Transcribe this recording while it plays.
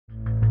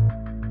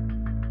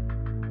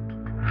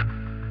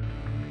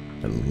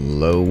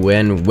Hello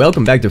and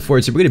welcome back to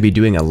Forza. We're going to be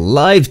doing a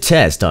live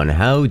test on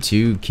how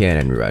to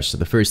cannon rush. So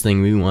the first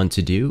thing we want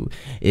to do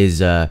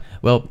is,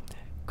 well,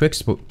 quick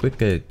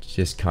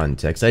just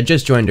context. I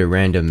just joined a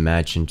random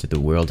match into the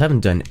world.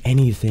 Haven't done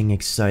anything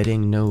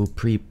exciting, no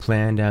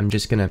pre-planned. I'm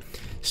just going to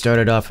start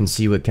it off and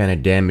see what kind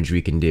of damage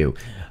we can do.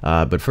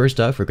 But first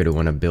off, we're going to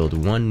want to build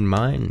one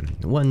mine,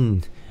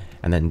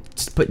 and then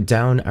put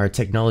down our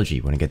technology.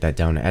 We want to get that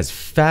down as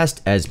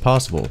fast as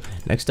possible.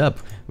 Next up,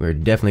 we're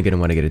definitely going to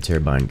want to get a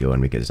turbine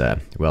going because,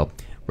 well,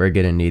 we're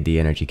going to need the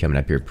energy coming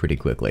up here pretty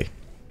quickly.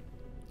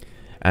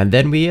 And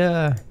then we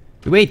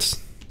wait.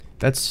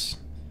 That's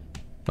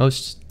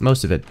most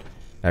of it,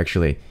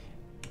 actually.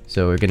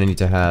 So we're going to need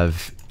to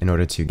have, in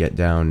order to get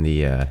down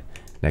the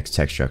next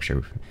tech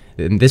structure.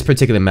 In this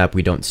particular map,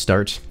 we don't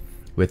start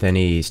with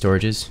any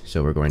storages,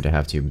 so we're going to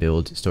have to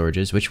build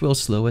storages, which will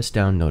slow us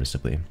down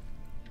noticeably.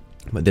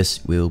 But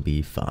this will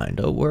be fine.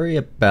 Don't worry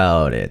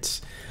about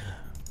it.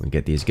 We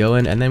get these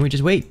going, and then we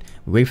just wait.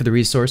 We wait for the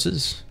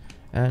resources,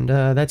 and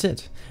that's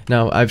it.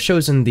 Now, I've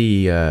chosen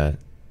the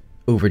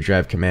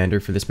overdrive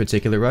commander for this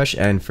particular rush,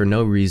 and for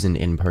no reason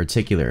in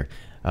particular.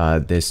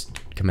 This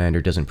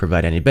commander doesn't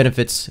provide any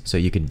benefits, so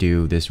you could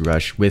do this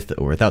rush with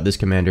or without this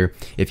commander.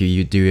 If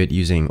you do it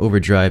using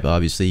overdrive,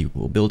 obviously you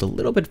will build a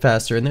little bit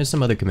faster, and there's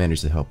some other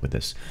commanders that help with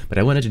this. But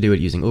I wanted to do it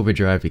using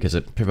overdrive because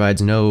it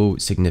provides no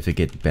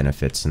significant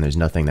benefits, and there's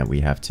nothing that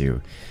we have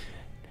to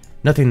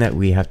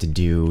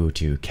do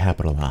to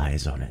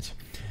capitalize on it.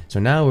 So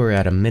now we're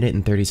at 1 minute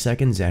and 30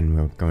 seconds, and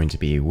we're going to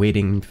be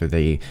waiting for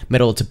the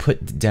metal to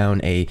put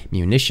down a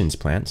munitions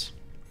plant.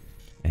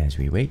 As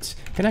we wait,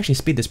 can actually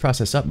speed this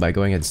process up by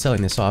going and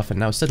selling this off, and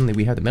now suddenly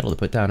we have the metal to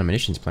put down a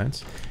munitions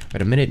plant. We're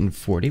at 1 minute and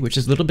 40, which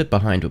is a little bit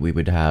behind what we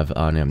would have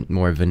on a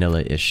more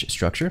vanilla-ish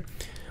structure,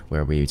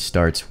 where we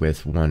start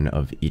with one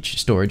of each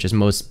storage, as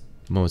most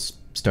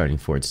starting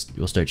forts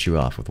will start you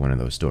off with one of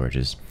those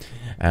storages.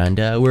 And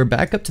we're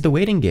back up to the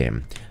waiting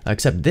game,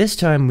 except this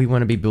time we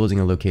want to be building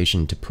a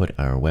location to put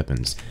our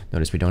weapons.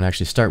 Notice we don't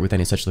actually start with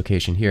any such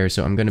location here,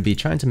 so I'm going to be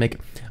trying to make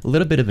a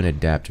little bit of an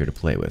adapter to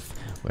play with.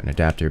 An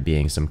adapter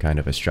being some kind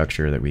of a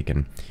structure that we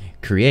can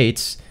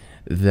create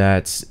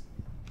that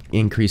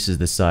increases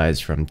the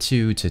size from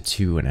 2 to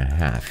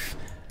 2.5.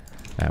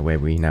 That way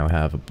we now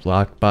have a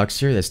block box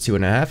here that's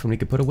 2.5, and we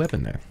can put a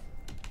weapon there.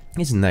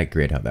 Isn't that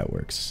great how that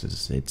works?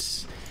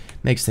 It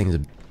makes things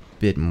a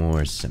bit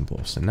more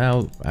simple. So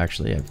now,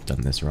 actually, I've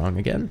done this wrong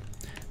again.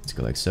 Let's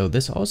go like so.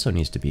 This also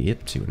needs to be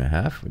at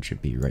 2.5, which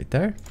should be right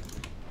there.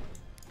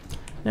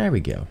 There we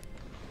go.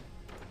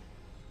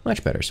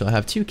 Much better. So I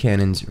have 2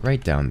 cannons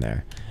right down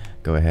there.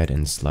 Go ahead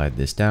and slide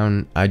this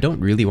down. I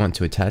don't really want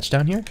to attach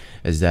down here,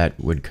 as that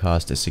would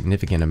cost a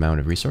significant amount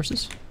of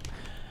resources.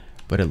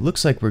 But it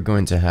looks like we're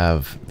going to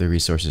have the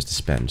resources to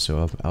spend,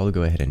 so I'll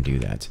go ahead and do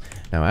that.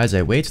 Now, as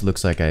I wait, it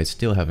looks like I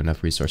still have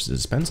enough resources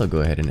to spend, so I'll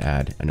go ahead and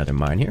add another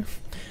mine here.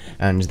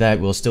 And that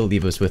will still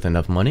leave us with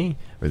enough money,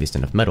 or at least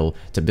enough metal,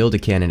 to build a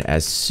cannon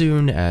as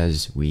soon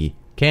as we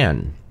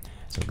can.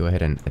 So I'll go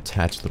ahead and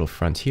attach a little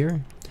front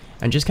here.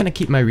 And just kind of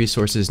keep my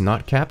resources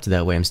not capped,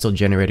 that way I'm still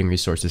generating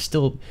resources,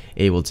 still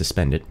able to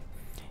spend it,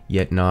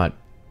 yet not,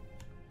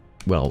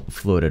 well,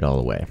 floated all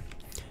the way.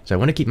 So I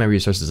want to keep my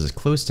resources as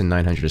close to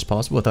 900 as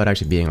possible without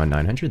actually being on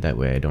 900, that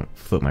way I don't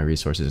float my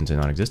resources into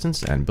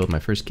non-existence, and build my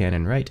first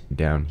cannon right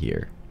down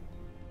here.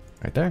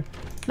 Right there.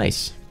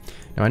 Nice.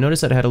 Now I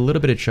noticed that I had a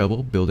little bit of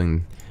trouble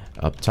building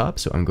up top,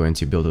 so I'm going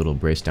to build a little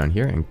brace down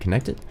here and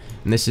connect it.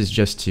 And this is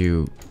just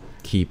to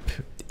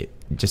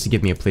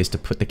give me a place to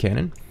put the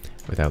cannon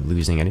without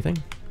losing anything.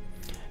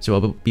 So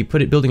I'll be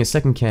building a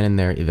second cannon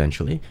there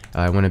eventually.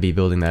 I want to be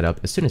building that up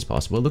as soon as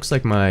possible. It looks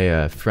like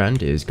my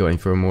friend is going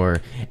for a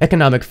more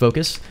economic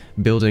focus,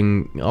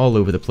 building all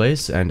over the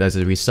place. And as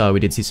we saw,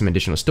 we did see some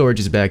additional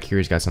storages back here.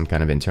 He's got some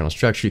kind of internal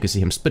structure. You can see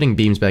him splitting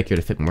beams back here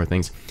to fit more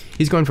things.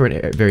 He's going for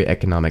a very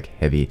economic,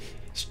 heavy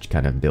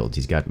kind of build.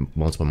 He's got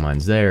multiple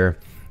mines there.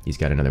 He's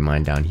got another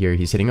mine down here.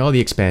 He's hitting all the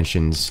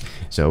expansions.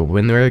 So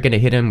when we're going to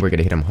hit him, we're going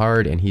to hit him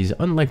hard, and he's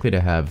unlikely to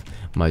have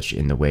much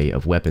in the way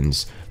of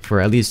weapons for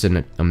at least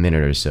a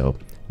minute or so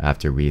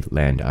after we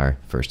land our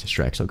first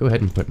strike. So I'll go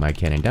ahead and put my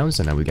cannon down.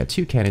 So now we've got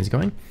 2 cannons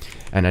going,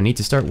 and I need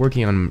to start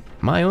working on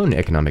my own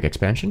economic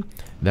expansion.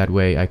 That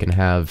way I can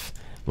have,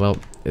 well,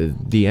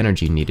 the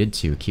energy needed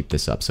to keep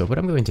this up. So what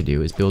I'm going to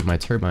do is build my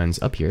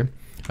turbines up here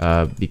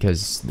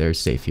because they're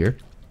safe here.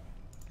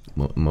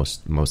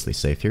 Mostly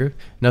safe here.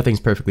 Nothing's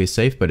perfectly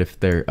safe, but if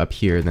they're up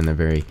here, then they're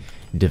very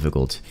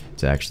difficult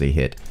to actually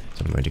hit.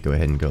 So I'm going to go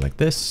ahead and go like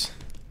this,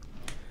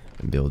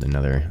 and build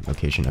another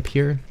location up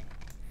here,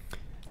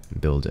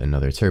 build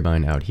another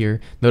turbine out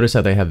here. Notice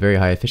how they have very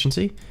high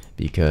efficiency,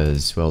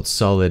 because, well,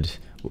 solid,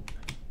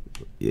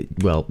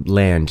 well,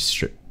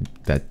 land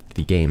that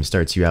the game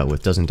starts you out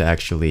with doesn't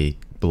actually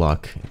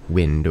block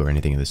wind or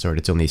anything of the sort.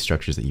 It's only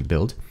structures that you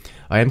build.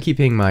 I am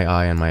keeping my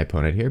eye on my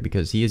opponent here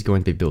because he is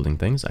going to be building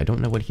things. I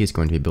don't know what he's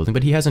going to be building,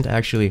 but he hasn't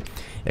actually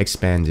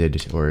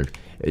expanded or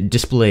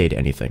displayed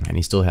anything, and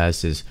he still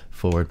has his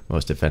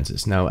forwardmost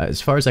defenses. Now,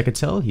 as far as I could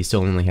tell, he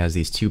still only has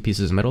these 2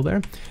 pieces of metal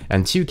there,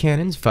 and 2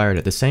 cannons fired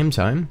at the same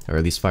time, or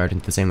at least fired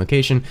into the same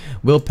location,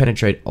 will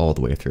penetrate all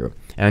the way through.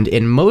 And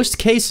in most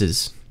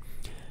cases,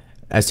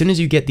 as soon as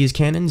you get these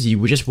cannons,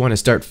 you just want to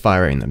start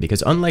firing them,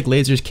 because unlike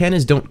lasers,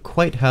 cannons don't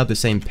quite have the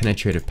same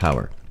penetrative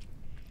power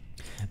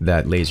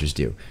that lasers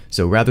do.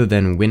 So rather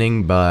than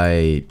winning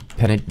by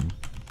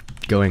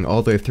going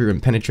all the way through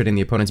and penetrating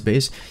the opponent's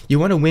base, you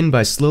want to win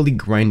by slowly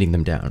grinding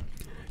them down.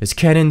 As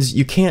cannons,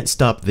 you can't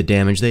stop the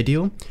damage they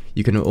deal.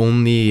 You can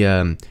only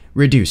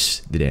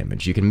reduce the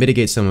damage. You can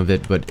mitigate some of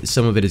it, but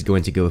some of it is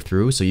going to go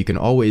through, so you can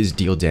always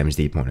deal damage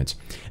to the opponent.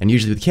 And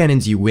usually with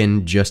cannons, you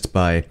win just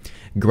by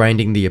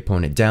grinding the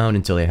opponent down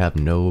until they have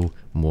no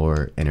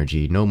more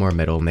energy, no more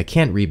metal, and they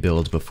can't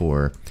rebuild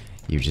before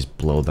you just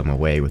blow them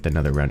away with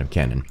another round of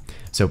cannon.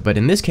 So, but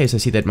in this case, I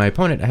see that my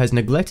opponent has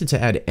neglected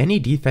to add any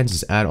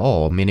defenses at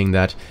all, meaning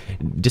that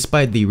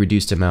despite the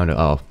reduced amount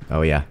of...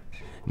 Oh yeah,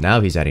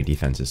 now he's adding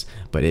defenses.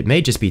 But it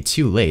may just be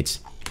too late,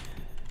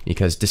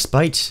 because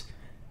despite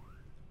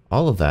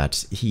all of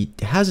that, he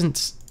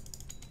hasn't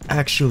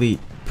actually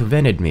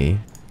prevented me.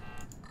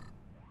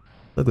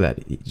 Look at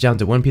that, he's down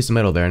to 1 piece of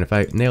metal there, and if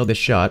I nail this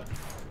shot...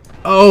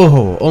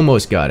 Oh,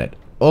 almost got it.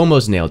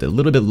 Almost nailed it. A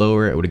little bit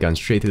lower, it would have gone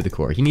straight through the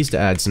core. He needs to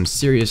add some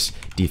serious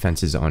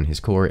defenses on his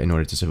core in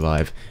order to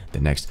survive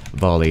the next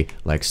volley,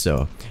 like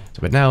so.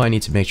 But now I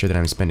need to make sure that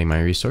I'm spending my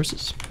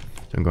resources.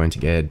 So I'm going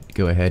to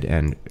go ahead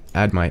and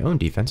add my own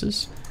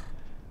defenses,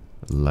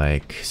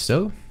 like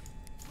so.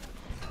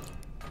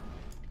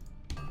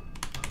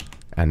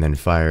 And then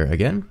fire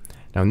again.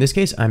 Now in this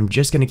case, I'm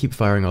just going to keep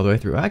firing all the way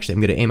through. Actually,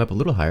 I'm going to aim up a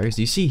little higher. As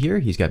you see here,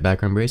 he's got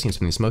background bracing and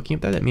something smoking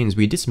up there. That means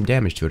we did some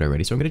damage to it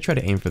already, so I'm going to try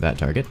to aim for that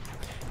target.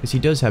 Because he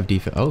does have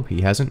defense. Oh,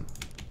 he hasn't.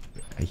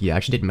 He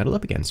actually did metal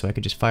up again, so I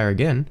could just fire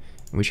again.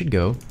 And we should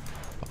go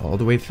all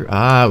the way through.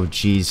 Oh,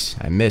 jeez.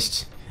 I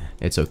missed.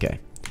 It's okay.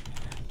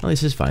 Well,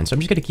 this is fine. So I'm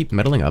just going to keep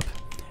metaling up.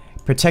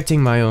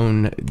 Protecting my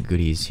own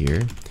goodies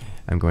here.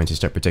 I'm going to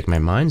start protecting my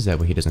mines. That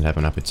way he doesn't have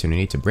an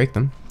opportunity to break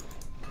them.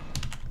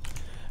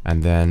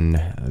 And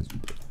then...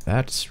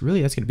 that's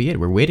going to be it.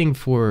 We're waiting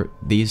for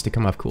these to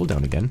come off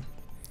cooldown again.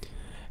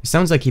 It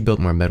sounds like he built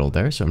more metal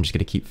there, so I'm just going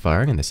to keep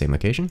firing in the same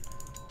location.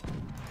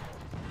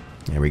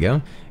 There we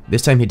go.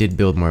 This time he did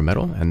build more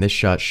metal, and this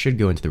shot should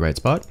go into the right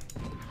spot.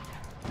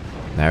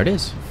 There it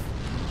is.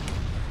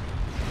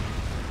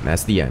 And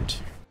that's the end.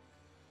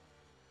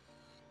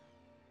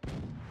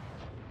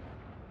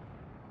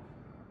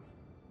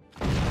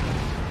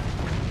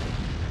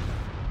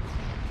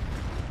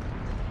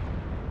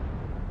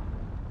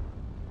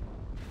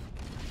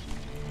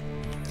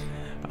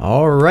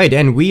 Alright,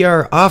 and we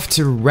are off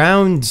to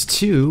round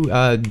 2,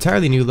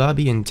 entirely new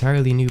lobby,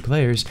 entirely new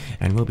players,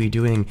 and we'll be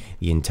doing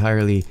the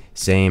entirely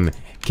same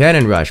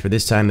cannon rush, but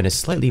this time in a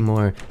slightly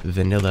more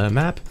vanilla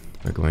map.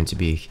 We're going to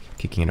be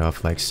kicking it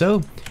off like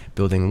so,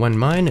 building 1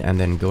 mine, and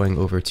then going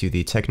over to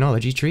the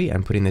technology tree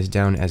and putting this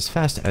down as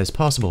fast as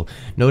possible.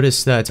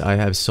 Notice that I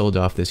have sold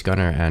off this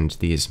gunner and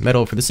these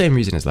metal for the same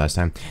reason as last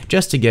time,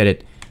 just to get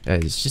it,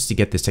 just to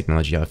get this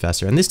technology out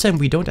faster, and this time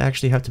we don't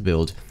actually have to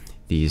build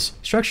these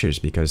structures,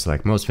 because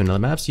like most vanilla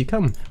maps, you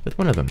come with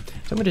one of them.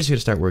 So I'm just going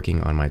to start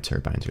working on my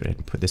turbines. We're going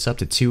to put this up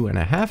to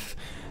 2.5,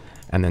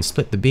 and then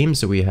split the beam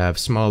so we have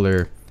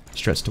smaller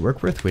struts to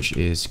work with, which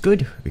is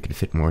good. We can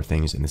fit more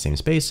things in the same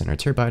space, and our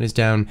turbine is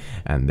down,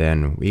 and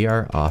then we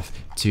are off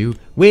to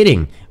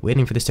waiting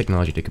for this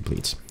technology to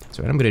complete.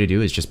 So what I'm going to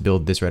do is just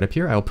build this right up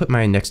here. I'll put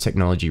my next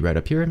technology right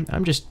up here.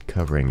 I'm just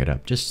covering it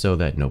up just so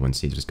that no one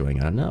sees what's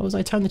going on. Now is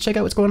my time to check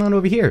out what's going on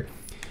over here.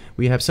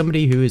 We have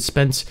somebody who has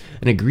spent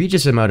an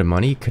egregious amount of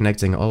money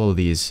connecting all of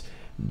these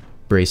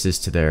braces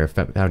to their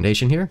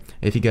foundation here.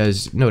 If you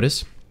guys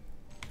notice,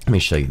 let me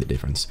show you the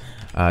difference.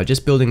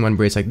 Just building 1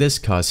 brace like this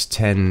costs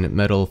 10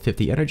 metal,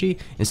 50 energy.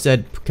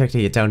 Instead, connecting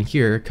it down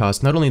here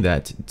costs not only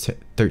that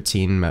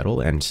 13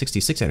 metal and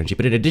 66 energy,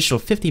 but an additional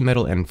 50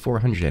 metal and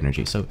 400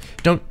 energy. So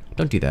don't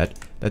do that.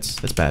 That's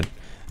bad.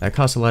 That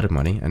costs a lot of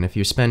money, and if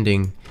you're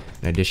spending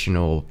an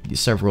additional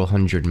several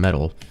hundred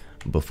metal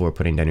before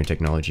putting down your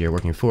technology or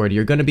working forward,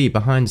 you're going to be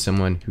behind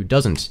someone who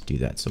doesn't do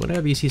that. So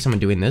whenever you see someone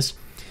doing this,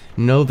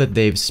 know that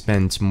they've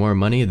spent more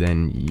money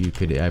than you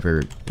could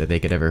ever, that they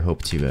could ever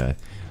hope to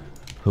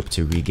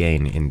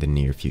regain in the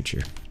near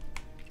future.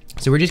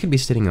 So we're just going to be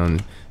sitting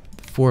on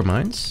 4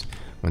 mines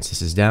once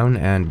this is down,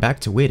 and back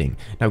to waiting.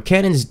 Now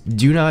cannons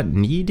do not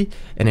need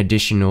an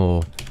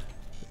additional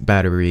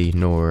battery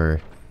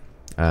nor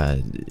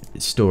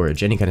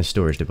storage, any kind of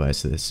storage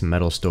device, this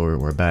metal store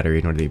or battery,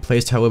 in order to be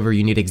placed. However,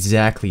 you need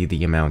exactly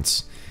the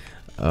amounts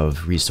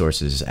of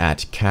resources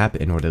at cap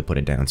in order to put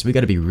it down. So we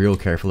got to be real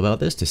careful about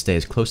this to stay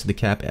as close to the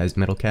cap, as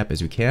metal cap,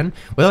 as we can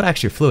without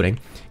actually floating,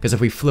 because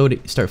if we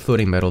start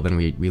floating metal, then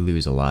we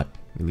lose a lot.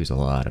 We lose a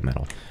lot of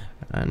metal.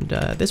 And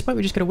at this point,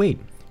 we just gotta wait.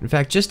 In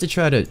fact, just to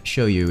try to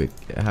show you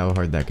how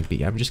hard that could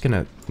be, I'm just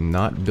gonna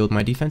not build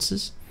my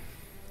defenses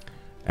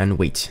and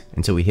wait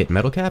until we hit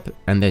metal cap,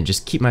 and then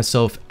just keep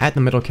myself at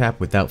the metal cap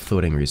without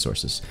floating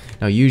resources.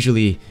 Now,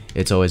 usually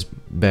it's always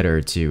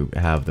better to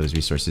have those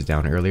resources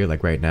down earlier.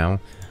 Like right now,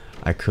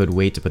 I could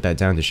wait to put that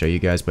down to show you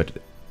guys, but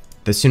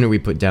the sooner we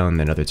put down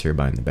another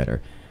turbine, the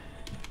better.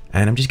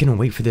 And I'm just gonna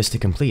wait for this to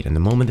complete, and the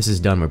moment this is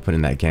done, we're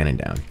putting that cannon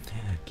down.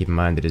 Keep in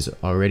mind that it is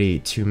already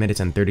 2 minutes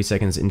and 30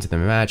 seconds into the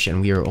match,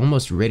 and we are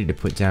almost ready to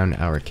put down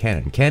our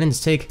cannon.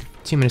 Cannons take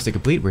 2 minutes to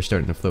complete. We're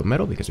starting to float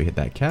metal because we hit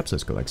that cap, so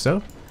let's go like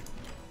so.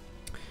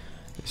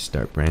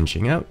 Start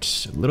branching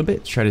out a little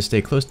bit, try to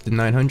stay close to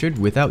 900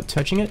 without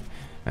touching it,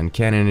 and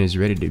cannon is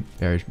ready to,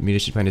 our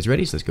munition plant is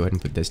ready, so let's go ahead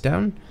and put this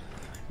down.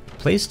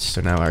 Placed, so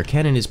now our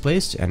cannon is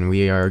placed, and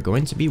we are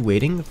going to be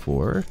waiting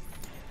for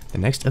the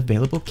next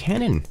available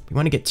cannon. We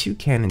want to get 2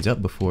 cannons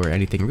up before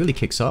anything really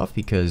kicks off,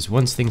 because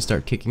once things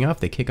start kicking off,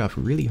 they kick off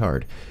really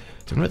hard.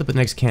 So in order to put the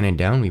next cannon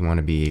down, we want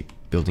to be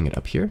building it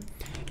up here.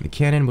 The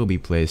cannon will be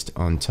placed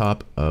on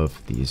top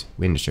of these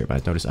wind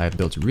turbines. Notice I have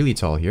built really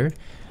tall here,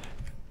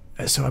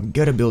 so I'm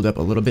gonna build up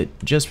a little bit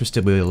just for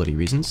stability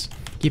reasons.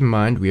 Keep in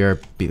mind, we are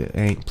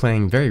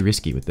playing very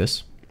risky with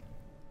this,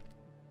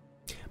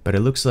 but it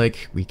looks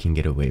like we can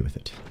get away with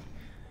it.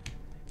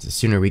 So the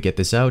sooner we get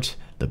this out,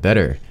 the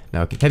better.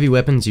 Now, heavy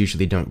weapons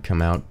usually don't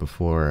come out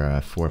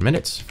before 4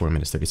 minutes, 4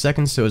 minutes 30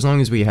 seconds, so as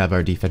long as we have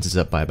our defenses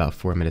up by about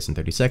 4 minutes and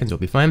 30 seconds, we'll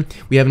be fine.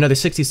 We have another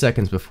 60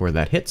 seconds before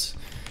that hits,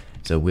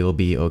 so we'll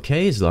be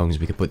okay as long as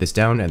we can put this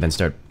down and then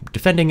start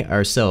defending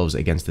ourselves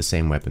against the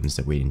same weapons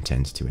that we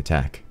intend to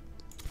attack.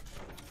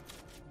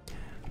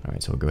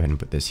 Alright, so we'll go ahead and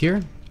put this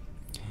here.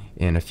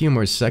 In a few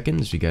more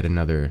seconds, we got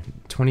another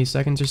 20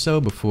 seconds or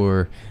so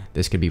before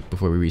this could be,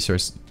 before we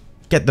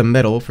get the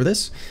metal for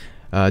this.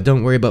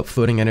 Don't worry about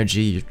floating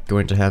energy, you're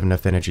going to have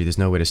enough energy, there's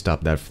no way to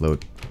stop that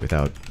float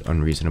without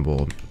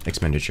unreasonable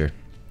expenditure.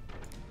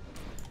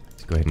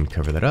 Let's go ahead and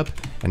cover that up.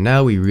 And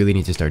now we really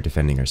need to start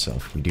defending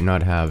ourselves. We do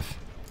not have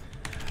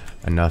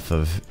enough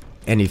of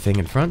anything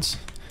in front.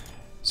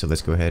 So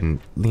let's go ahead and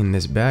lean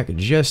this back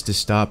just to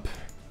stop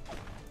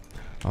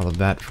all of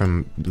that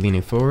from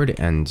leaning forward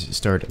and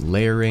start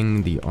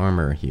layering the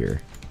armor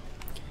here.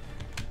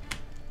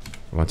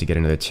 I want to get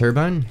another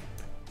turbine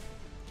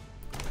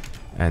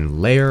and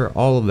layer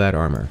all of that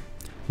armor.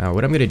 Now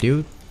what I'm going to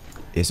do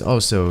is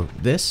also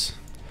this,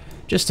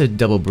 just to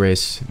double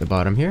brace the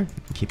bottom here,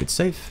 keep it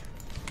safe.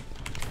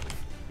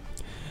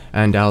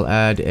 And I'll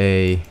add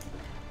a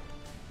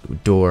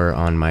door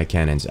on my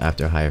cannons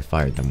after I have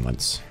fired them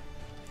once.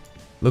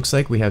 Looks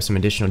like we have some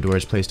additional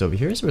doors placed over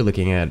here, so we're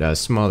looking at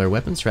smaller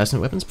weapons,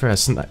 harassment weapons,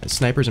 perhaps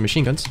snipers and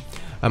machine guns.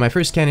 My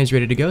first cannon is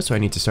ready to go, so I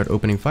need to start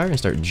opening fire and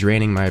start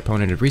draining my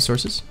opponent of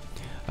resources.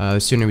 The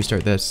sooner we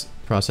start this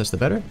process, the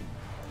better.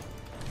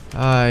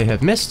 I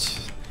have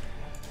missed.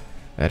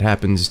 That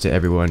happens to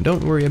everyone.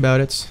 Don't worry about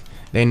it.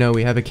 They know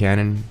we have a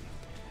cannon.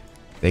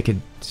 They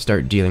could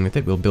start dealing with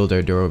it. We'll build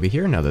our door over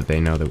here. Now that they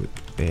know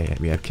that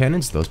we have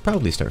cannons, they'll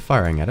probably start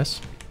firing at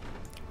us.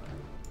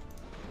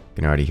 You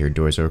can already hear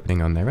doors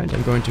opening on their end.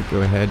 I'm going to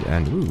go ahead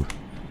and... Ooh.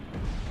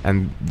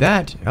 And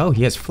that... Oh,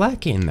 he has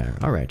flak in there.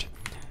 Alright.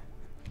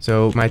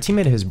 So my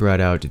teammate has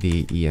brought out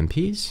the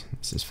EMPs.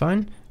 This is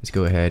fine. Let's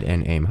go ahead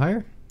and aim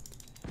higher.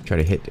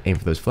 Try to aim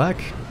for those flak.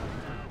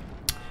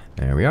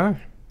 There we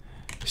are.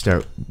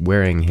 Start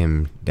wearing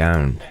him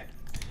down.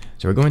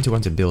 So we're going to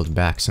want to build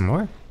back some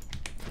more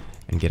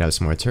and get out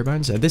some more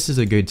turbines. This is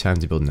a good time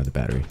to build another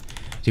battery.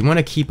 So we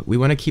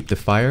want to keep the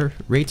fire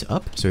rate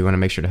up. So we want to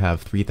make sure to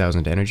have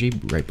 3,000 energy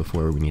right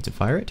before we need to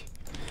fire it.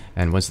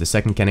 And once the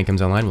second cannon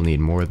comes online, we'll need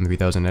more than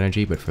 3,000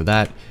 energy. But for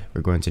that,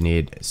 we're going to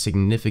need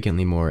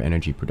significantly more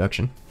energy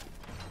production.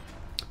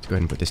 Let's go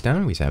ahead and put this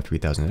down. We have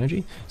 3,000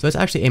 energy. So let's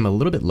actually aim a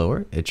little bit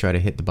lower and try to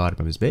hit the bottom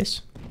of his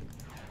base.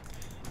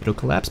 It'll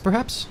collapse,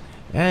 perhaps?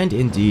 And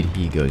indeed,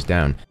 he goes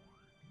down.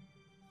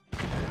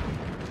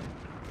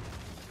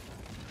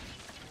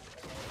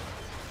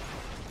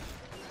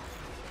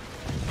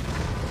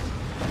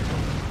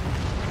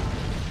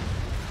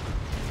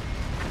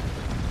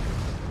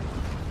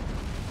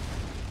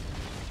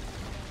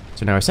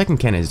 So now our second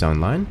cannon is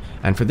online,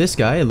 and for this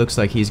guy, it looks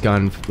like he's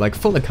gone like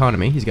full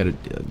economy. He's got a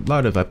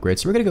lot of upgrades,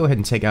 so we're going to go ahead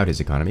and take out his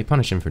economy,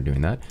 punish him for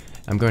doing that.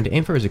 I'm going to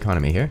aim for his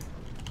economy here,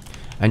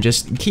 and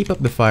just keep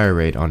up the fire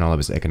rate on all of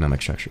his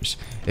economic structures.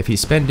 If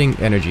he's spending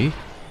energy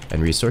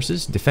and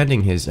resources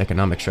defending his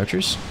economic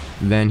structures,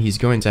 then he's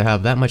going to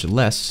have that much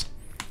less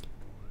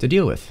to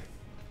deal with.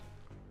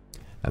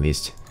 At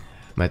least,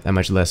 that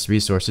much less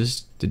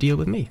resources to deal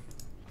with me.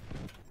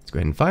 Let's go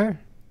ahead and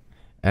fire.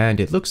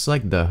 And it looks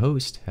like the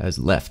host has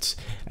left.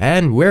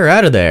 And we're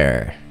out of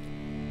there!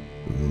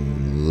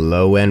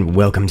 Hello and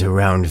welcome to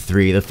round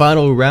 3. The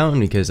final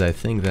round, because I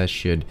think that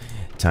should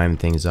time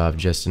things off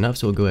just enough.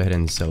 So we'll go ahead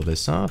and sell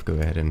this off. Go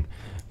ahead and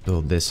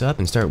build this up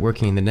and start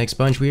working in the next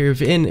bunch. We've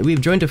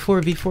joined a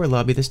 4v4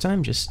 lobby this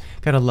time. Just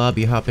got a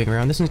lobby hopping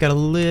around. This one's got a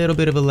little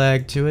bit of a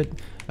lag to it.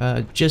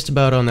 Just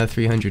about on that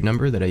 300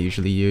 number that I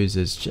usually use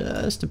is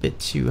just a bit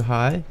too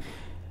high.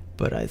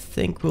 but I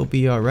think we'll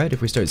be alright.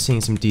 If we start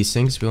seeing some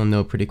desyncs, we'll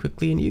know pretty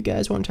quickly, and you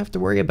guys won't have to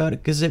worry about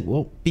it because it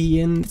won't be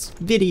in this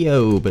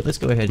video. But let's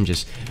go ahead and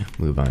just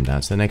move on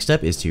down. So the next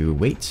step is to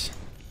wait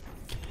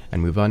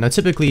and move on. Now,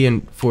 typically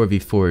in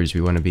 4v4s,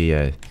 we want to be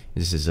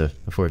this is a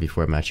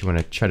 4v4 match. You want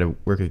to try to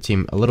work with the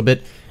team a little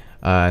bit,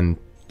 and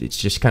it's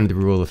just kind of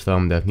the rule of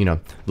thumb, the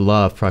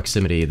law of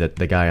proximity, that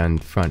the guy on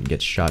front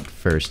gets shot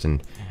first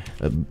and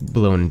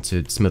blown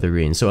to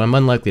smithereens. So I'm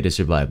unlikely to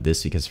survive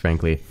this because,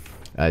 frankly,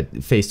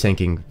 face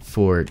tanking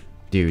 4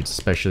 dudes,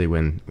 especially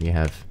when we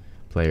have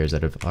players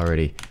that are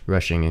already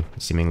rushing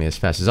seemingly as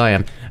fast as I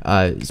am,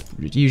 is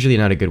usually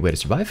not a good way to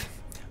survive.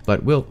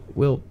 But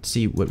we'll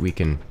see what we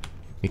can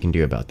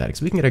do about that.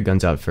 Because we can get our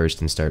guns out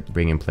first and start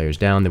bringing players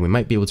down, then we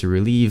might be able to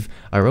relieve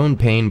our own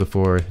pain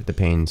before the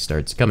pain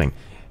starts coming.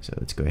 So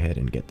let's go ahead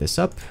and get this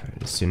up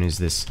as soon as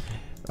this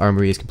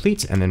armory is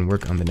complete, and then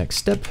work on the next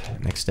step.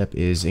 Next step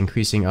is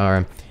increasing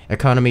our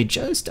economy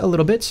just a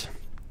little bit.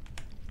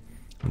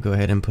 We'll go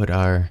ahead and put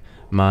our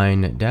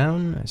mine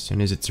down as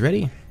soon as it's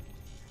ready.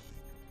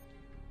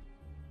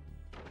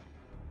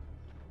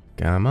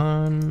 Come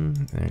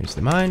on, there's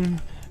the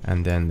mine,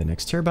 and then the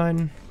next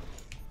turbine.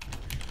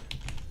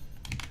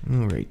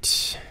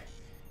 Alright,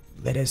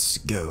 let us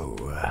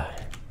go.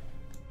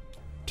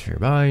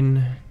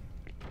 Turbine.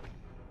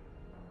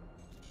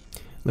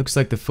 Looks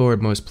like the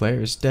forwardmost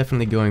player is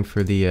definitely going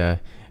for the,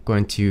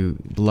 going to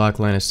block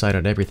line of sight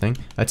on everything.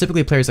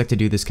 Typically players like to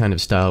do this kind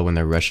of style when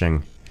they're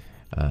rushing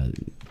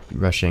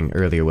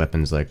earlier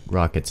weapons like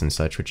rockets and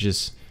such, which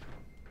is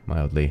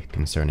mildly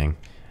concerning.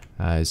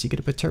 Is he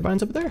gonna put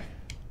turbines up there?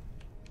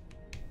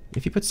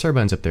 If he puts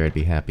turbines up there, I'd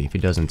be happy. If he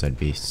doesn't, I'd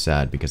be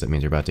sad, because that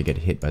means we're about to get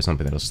hit by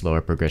something that'll slow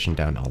our progression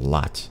down a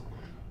lot.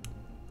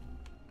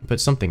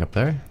 Put something up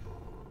there.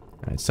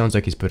 It sounds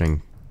like he's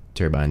putting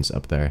turbines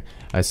up there.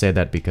 I say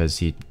that because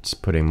he's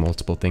putting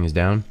multiple things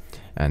down,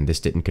 and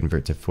this didn't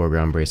convert to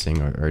foreground bracing,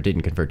 or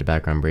didn't convert to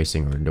background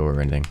bracing or door or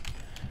anything.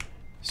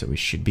 So we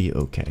should be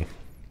okay.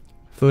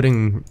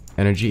 Floating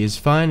energy is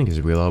fine,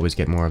 because we'll always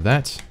get more of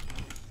that.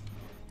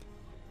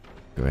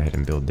 Go ahead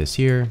and build this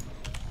here.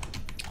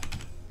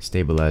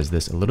 Stabilize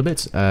this a little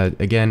bit.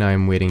 Again,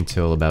 I'm waiting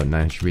till about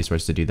 900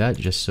 resources to do that,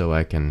 just so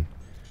I can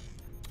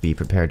be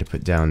prepared to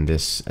put down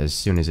this as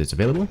soon as it's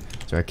available.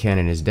 So our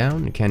cannon is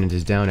down. The cannon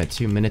is down at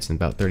 2 minutes and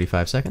about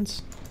 35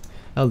 seconds.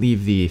 I'll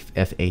leave the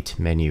F8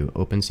 menu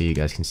open so you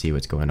guys can see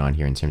what's going on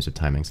here in terms of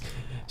timings.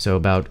 So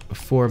about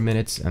 4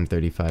 minutes and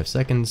 35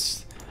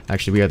 seconds.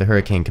 Actually, we are the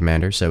Hurricane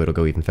Commander, so it'll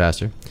go even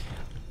faster.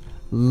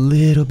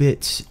 Little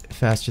bit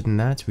faster than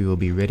that, we will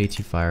be ready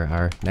to fire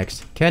our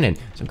next cannon.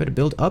 So I'm going to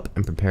build up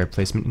and prepare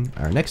placement in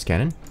our next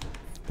cannon.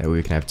 That way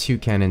we can have 2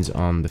 cannons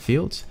on the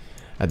field.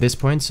 At this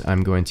point,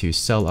 I'm going to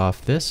sell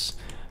off this,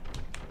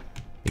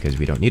 because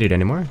we don't need it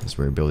anymore, as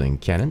we're building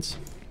cannons.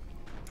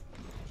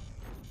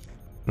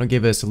 It'll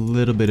give us a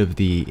little bit of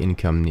the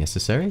income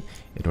necessary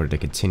in order to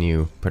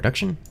continue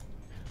production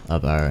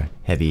of our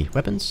heavy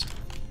weapons.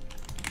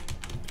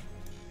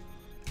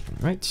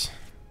 Alright.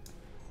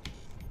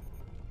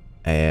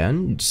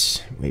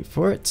 And wait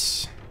for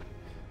it.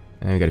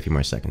 And we got a few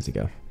more seconds to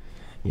go.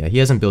 Yeah, he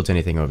hasn't built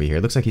anything over here.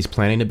 It looks like he's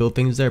planning to build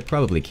things there,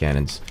 probably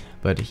cannons.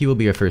 But he will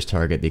be our first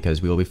target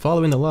because we will be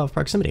following the law of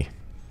proximity.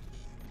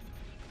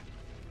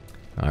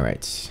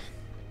 Alright.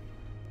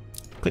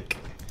 Click.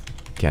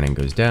 Cannon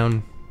goes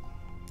down.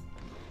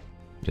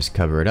 Just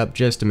cover it up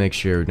just to make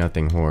sure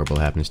nothing horrible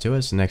happens to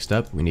us. Next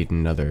up, we need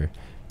another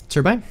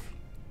turbine.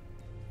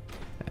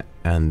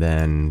 And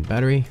then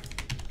battery.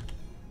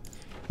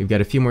 We've got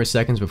a few more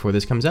seconds before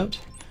this comes out.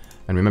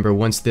 And remember,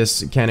 once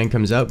this cannon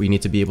comes out, we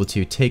need to be able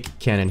to take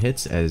cannon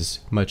hits as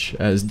much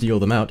as deal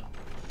them out.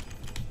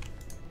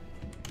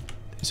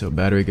 So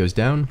battery goes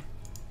down.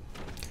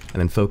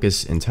 And then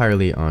focus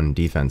entirely on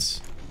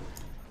defense.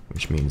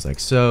 Which means like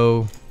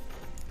so.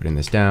 Putting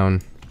this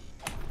down.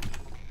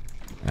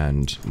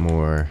 And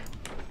more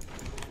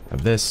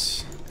of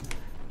this.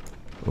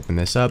 Open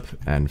this up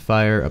and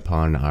fire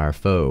upon our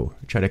foe.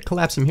 Try to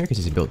collapse him here because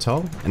he's built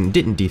tall and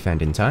didn't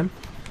defend in time.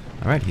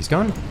 Alright, he's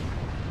gone.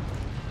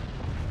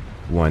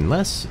 One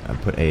less. I'll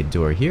put a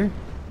door here.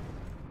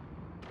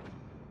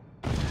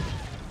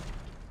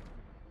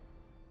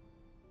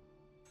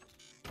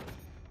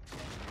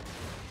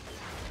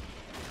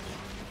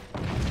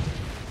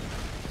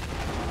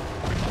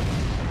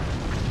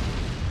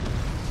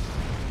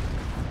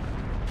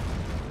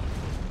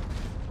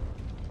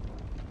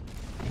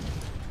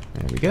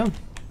 There we go.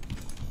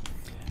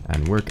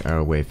 And work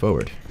our way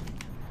forward.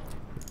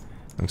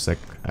 Looks like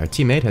our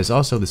teammate has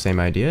also the same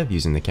idea of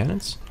using the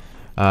cannons.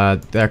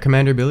 Our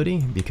commander ability,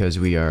 because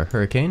we are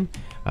Hurricane,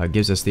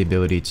 gives us the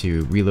ability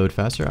to reload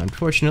faster.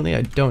 Unfortunately,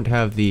 I don't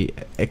have the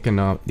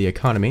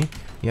economy,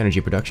 the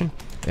energy production,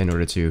 in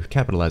order to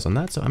capitalize on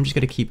that, so I'm just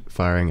going to keep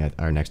firing at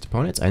our next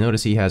opponents. I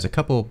notice he has a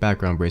couple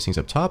background bracings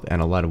up top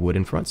and a lot of wood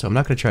in front, so I'm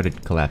not going to try to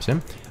collapse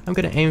him. I'm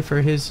going to aim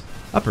for his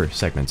upper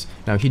segments.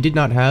 Now, he did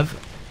not have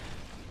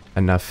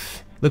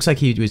enough. Looks like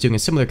he was doing a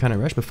similar kind of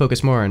rush, but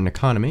focused more on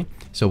economy.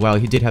 So while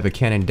he did have a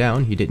cannon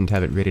down, he didn't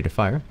have it ready to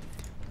fire.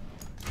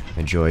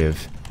 The joy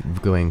of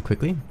going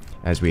quickly.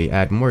 as we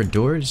add more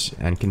doors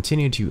and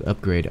continue to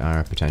upgrade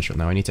our potential.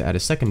 Now I need to add a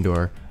second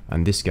door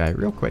on this guy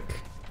real quick.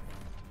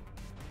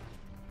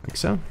 Like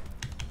so.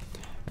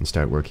 And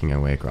start working our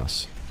way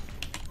across.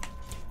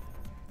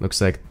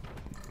 Looks like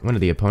one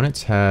of the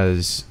opponents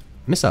has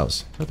missiles.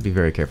 So I have to be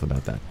very careful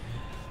about that.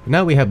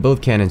 Now we have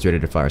both cannons ready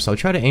to fire, so I'll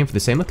try to aim for the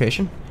same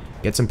location.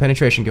 Get some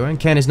penetration going.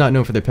 Cannon is not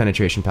known for their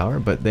penetration power,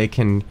 but they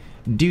can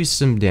do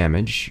some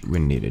damage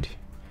when needed.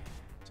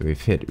 So we've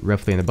hit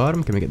roughly in the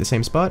bottom. Can we get the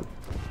same spot?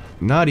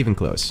 Not even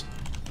close.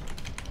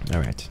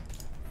 Alright.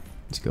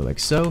 Let's go like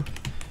so.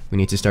 We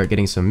need to start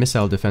getting some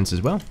missile defense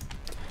as well.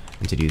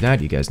 And to do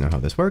that, you guys know how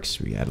this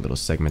works. We add a little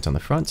segment on the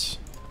front.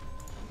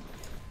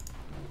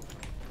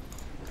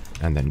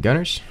 And then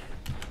gunners.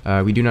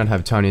 We do not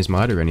have Tanya's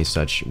mod or any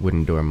such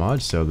wooden door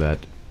mod, so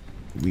that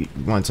we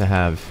want to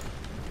have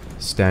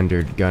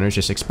standard gunners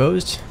just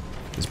exposed.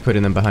 Just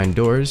putting them behind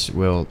doors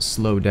will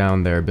slow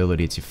down their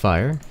ability to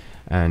fire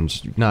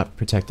and not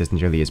protect us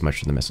nearly as much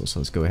from the missiles. So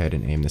let's go ahead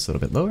and aim this a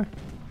little bit lower.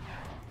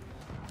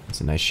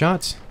 That's a nice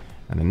shot.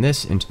 And then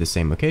this into the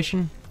same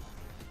location.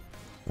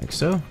 Like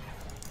so.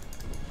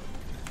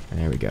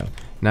 There we go.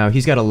 Now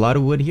he's got a lot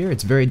of wood here.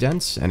 It's very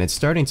dense and it's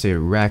starting to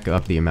rack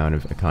up the amount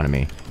of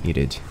economy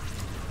needed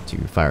to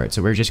fire it.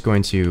 So we're just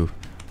going to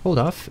hold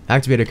off,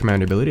 activate our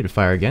commander ability to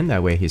fire again.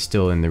 That way he's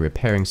still in the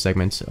repairing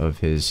segment of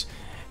his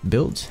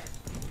build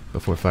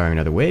before firing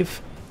another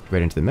wave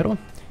right into the middle.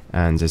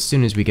 And as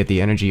soon as we get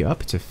the energy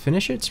up to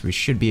finish it, we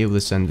should be able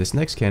to send this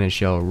next cannon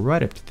shell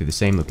right up to the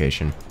same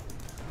location.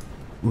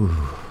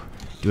 Ooh,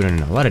 doing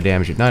a lot of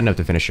damage, not enough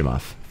to finish him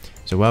off.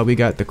 So while we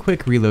got the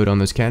quick reload on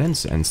those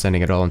cannons and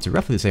sending it all into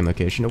roughly the same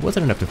location, it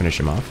wasn't enough to finish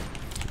him off.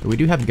 But we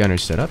do have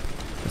gunners set up.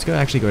 Let's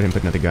actually go ahead and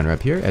put another gunner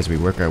up here as we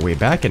work our way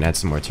back and add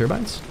some more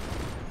turbines.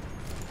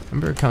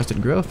 Remember,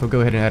 constant growth. We'll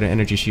go ahead and add an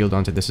energy shield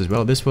onto this as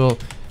well. This will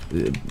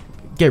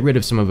get rid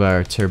of some of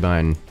our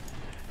turbine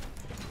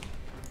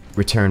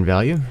return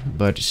value,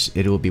 but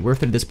it will be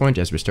worth it at this point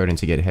as we're starting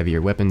to get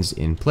heavier weapons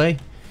in play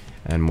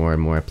and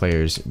more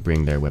players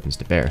bring their weapons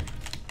to bear.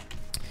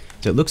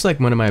 So it looks like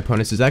one of my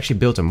opponents has actually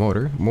built a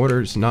mortar.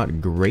 Mortar's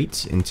not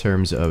great in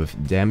terms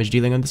of damage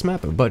dealing on this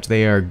map, but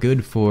they are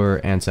good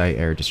for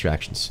anti-air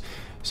distractions.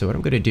 So what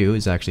I'm going to do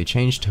is actually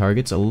change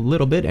targets a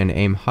little bit and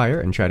aim higher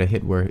and try to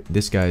hit where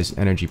this guy's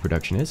energy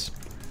production is.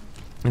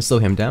 And slow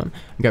him down.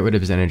 Got rid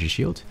of his energy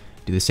shield.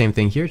 Do the same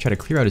thing here, try to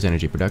clear out his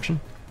energy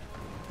production.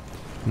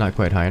 Not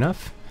quite high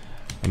enough.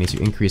 I need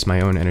to increase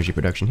my own energy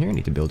production here. I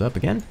need to build up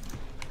again.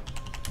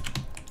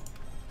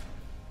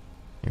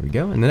 There we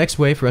go. And the next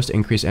way for us to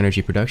increase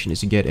energy production is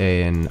to get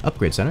an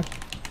upgrade center.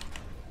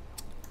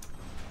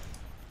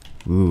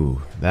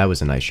 Ooh, that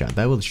was a nice shot.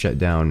 That will shut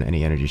down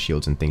any energy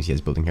shields and things he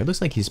has building here.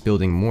 Looks like he's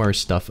building more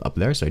stuff up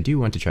there, so I do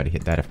want to try to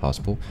hit that if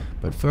possible.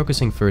 But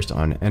focusing first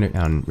on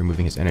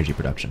removing his energy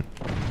production.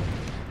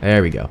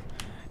 There we go.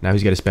 Now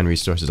he's got to spend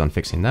resources on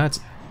fixing that.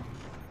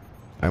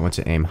 I want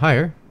to aim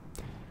higher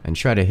and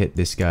try to hit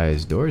this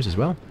guy's doors as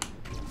well.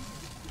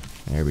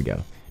 There we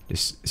go.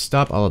 Just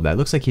stop all of that.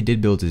 Looks like he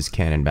did build his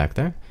cannon back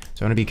there,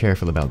 so I want to be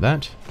careful about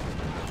that.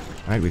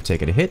 Alright, we've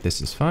taken a hit.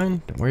 This is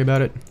fine. Don't worry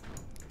about it.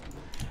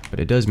 But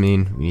it does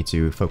mean we need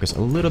to focus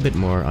a little bit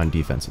more on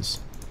defenses.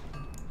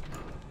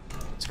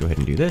 Let's go ahead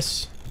and do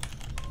this.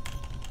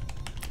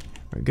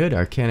 We're good.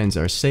 Our cannons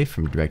are safe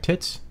from direct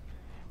hits.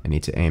 I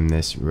need to aim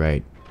this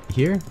right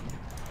here.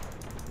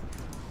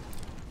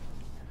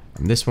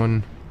 And this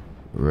one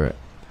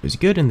was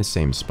good in the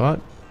same spot.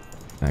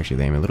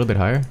 Actually, aim a little bit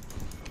higher.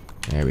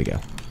 There we go.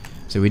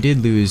 So we did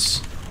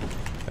lose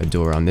a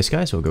door on this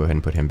guy, so we'll go ahead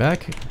and put him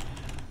back.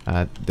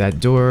 That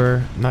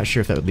door, I'm not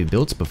sure if that would be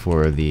built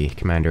before the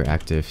commander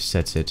active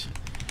sets it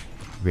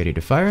ready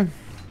to fire.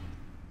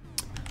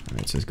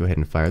 Alright, so let's go ahead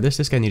and fire this.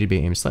 This guy needed to be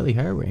aimed slightly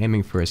higher. We're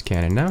aiming for his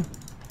cannon now.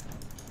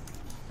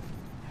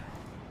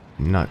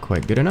 Not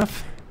quite good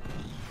enough.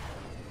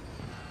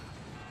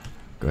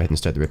 Go ahead and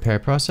start the repair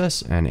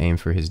process and aim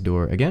for his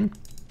door again.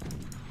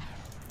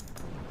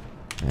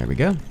 There we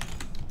go.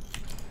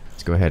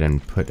 Let's go ahead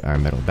and put our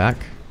metal back.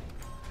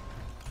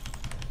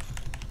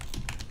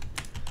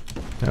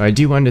 Now, I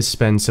do want to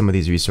spend some of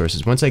these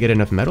resources. Once I get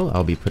enough metal,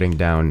 I'll be putting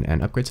down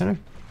an upgrade center.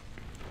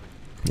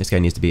 This guy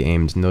needs to be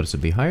aimed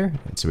noticeably higher,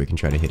 so we can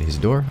try to hit his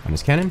door on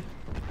his cannon.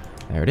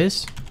 There it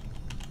is.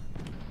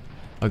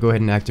 I'll go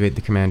ahead and activate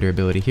the commander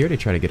ability here to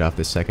try to get off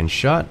the second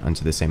shot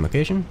onto the same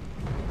location.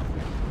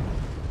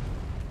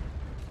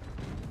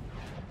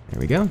 There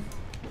we go.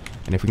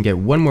 And if we can get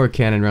one more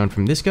cannon round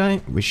from this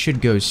guy, we should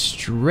go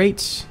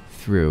straight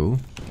through.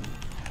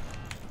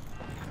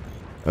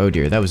 Oh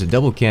dear, that was a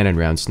double cannon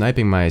round,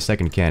 sniping my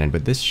second cannon,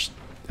 but this...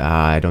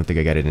 I don't think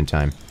I got it in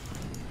time.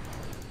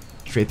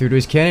 Straight through to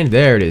his cannon?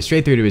 There it is,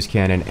 straight through to his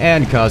cannon,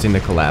 and causing the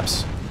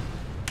collapse.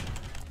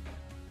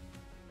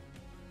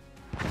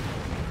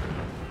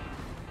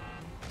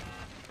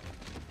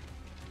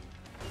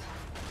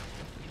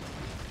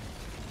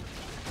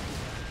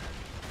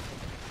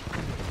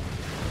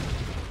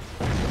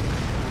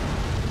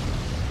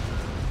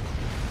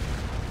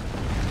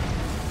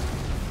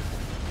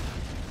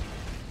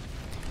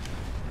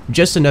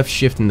 just enough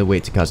shift in the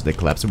weight to cause the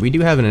collapse. So we do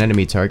have an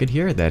enemy target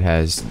here that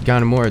has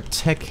gone a more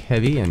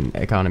tech-heavy and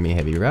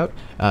economy-heavy route.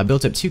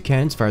 Built up 2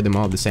 cannons, fired them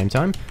all at the same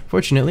time.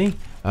 Fortunately,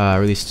 or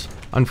at least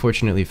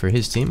unfortunately for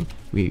his team,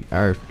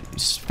 our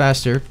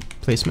faster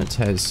placement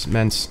has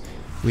meant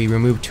we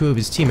removed 2 of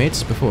his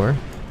teammates before,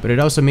 but it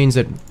also means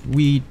that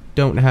we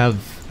don't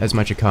have as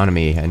much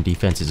economy and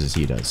defenses as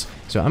he does.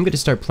 So I'm going to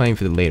start playing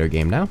for the later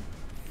game now,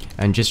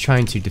 and just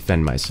trying to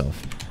defend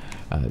myself.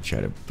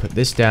 Try to put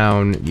this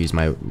down, use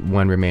my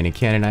 1 remaining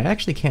cannon. I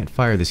actually can't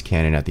fire this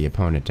cannon at the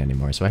opponent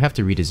anymore, so I have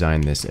to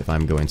redesign this if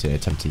I'm going to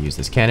attempt to use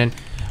this cannon,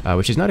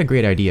 which is not a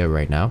great idea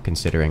right now,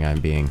 considering I'm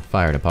being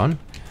fired upon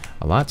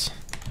a lot.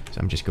 So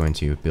I'm just going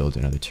to build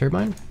another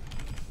turbine,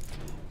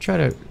 try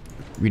to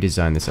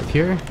redesign this up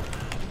here,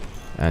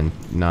 and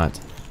not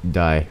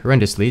die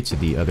horrendously to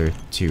the other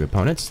 2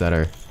 opponents that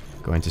are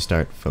going to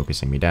start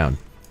focusing me down.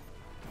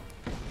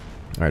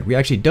 Alright, we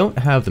actually don't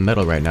have the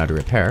metal right now to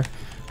repair,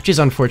 which is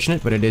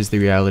unfortunate, but it is the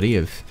reality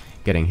of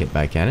getting hit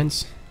by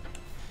cannons.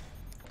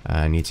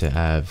 I need to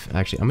have...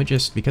 Actually, I'm gonna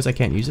just... Because I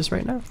can't use this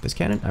right now, this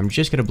cannon, I'm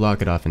just gonna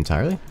block it off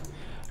entirely.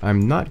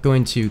 I'm not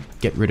going to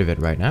get rid of it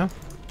right now.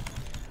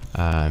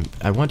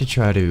 I want to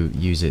try to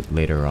use it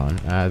later on.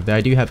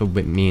 I do have a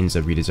means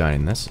of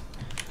redesigning this,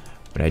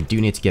 but I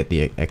do need to get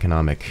the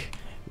economic...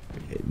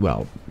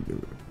 Well,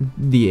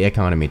 the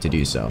economy to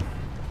do so.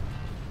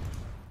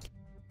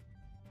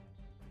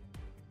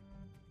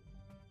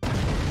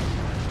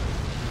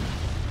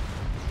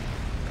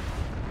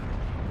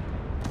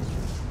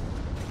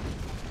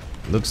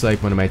 Looks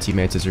like one of my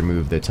teammates has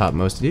removed the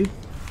topmost dude.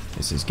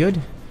 This is good.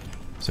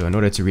 So in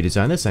order to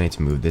redesign this, I need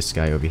to move this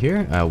guy over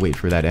here. I'll wait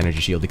for that energy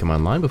shield to come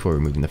online before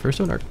removing the first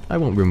one, or I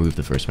won't remove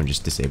the first one,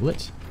 just disable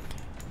it.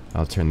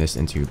 I'll turn this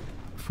into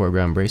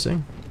foreground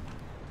bracing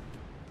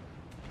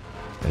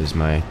as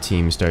my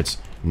team starts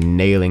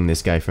nailing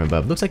this guy from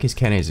above. Looks like his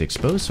cannon is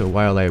exposed, so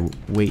while I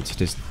wait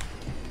to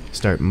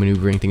start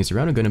maneuvering things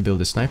around, I'm going to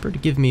build a sniper to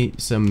give me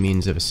some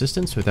means of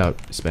assistance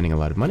without spending a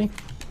lot of money.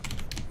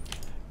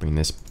 Bring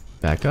this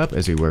back up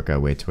as we work our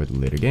way toward the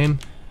later game.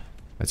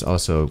 Let's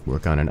also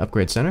work on an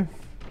upgrade center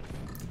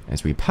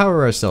as we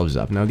power ourselves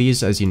up. Now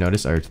these, as you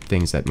notice, are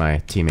things that my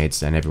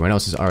teammates and everyone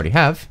else already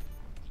have,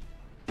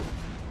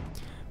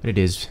 but it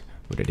is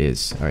what it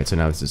is. Alright, so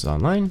now this is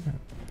online.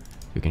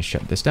 We can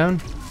shut this down.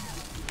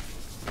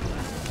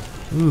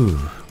 Ooh,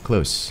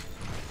 close.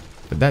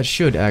 But that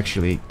should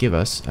actually give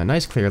us a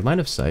nice clear line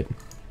of sight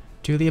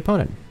to the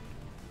opponent.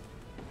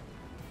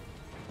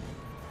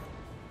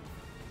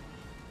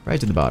 Right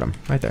to the bottom,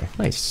 right there.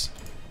 Nice.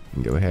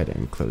 We can go ahead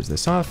and close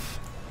this off.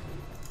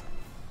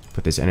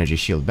 Put this energy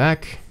shield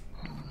back.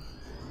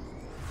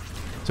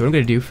 So what I'm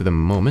going to do for the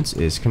moment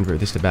is convert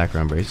this to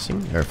background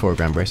bracing, or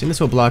foreground bracing. This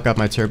will block out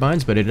my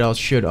turbines, but it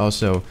should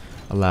also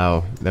allow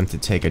them to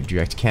take a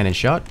direct cannon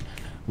shot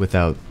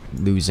without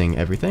losing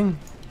everything.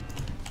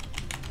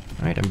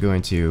 Alright, I'm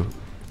going to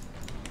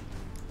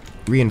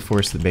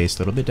reinforce the base a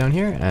little bit down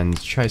here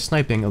and try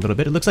sniping a little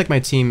bit. It looks like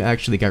my team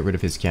actually got rid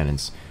of his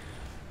cannons.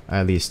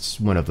 At least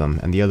one of them,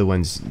 and the other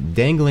one's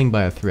dangling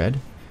by a thread.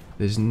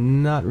 There's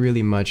not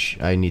really much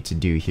I need to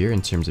do here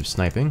in terms of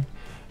sniping.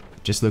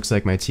 It just looks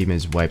like my team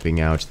is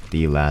wiping out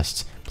the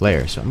last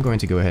player, so I'm going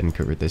to go ahead and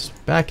convert this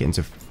back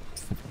into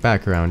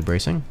background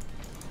bracing.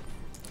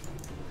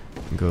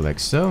 Go like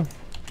so.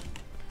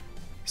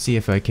 See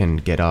if I can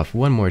get off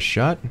one more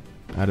shot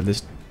out of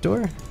this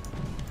door.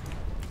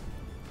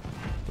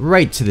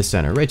 Right to the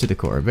center, right to the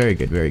core. Very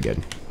good, very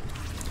good.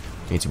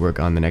 Need to work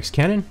on the next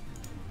cannon.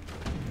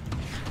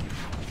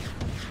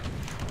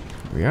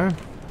 Here we are.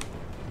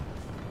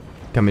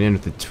 Coming in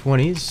with the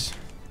 20s.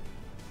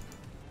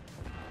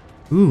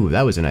 Ooh,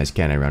 that was a nice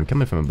cannon round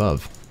coming from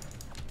above.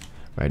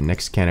 Right,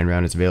 next cannon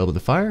round is available to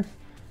fire.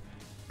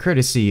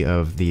 Courtesy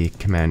of the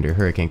commander,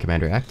 Hurricane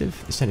Commander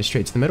active. Send it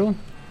straight to the middle.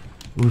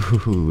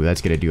 Ooh,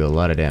 that's gonna do a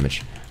lot of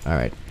damage.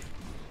 Alright.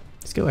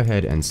 Let's go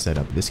ahead and set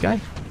up this guy.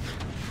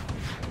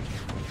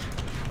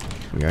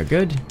 We are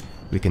good.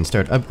 We can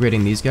start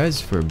upgrading these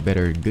guys for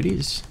better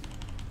goodies.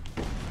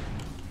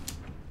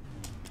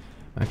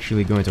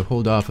 Actually going to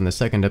hold off on the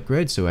second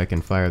upgrade so I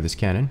can fire this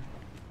cannon.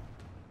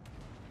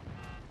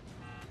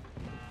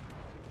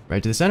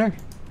 Right to the center?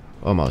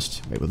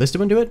 Almost. Wait, will this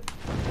one do it?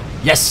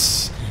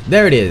 Yes!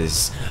 There it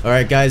is!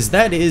 Alright guys,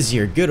 that is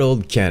your good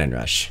old cannon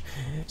rush.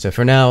 So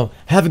for now,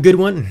 have a good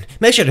one.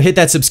 Make sure to hit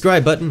that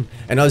subscribe button,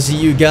 and I'll see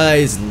you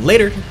guys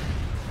later.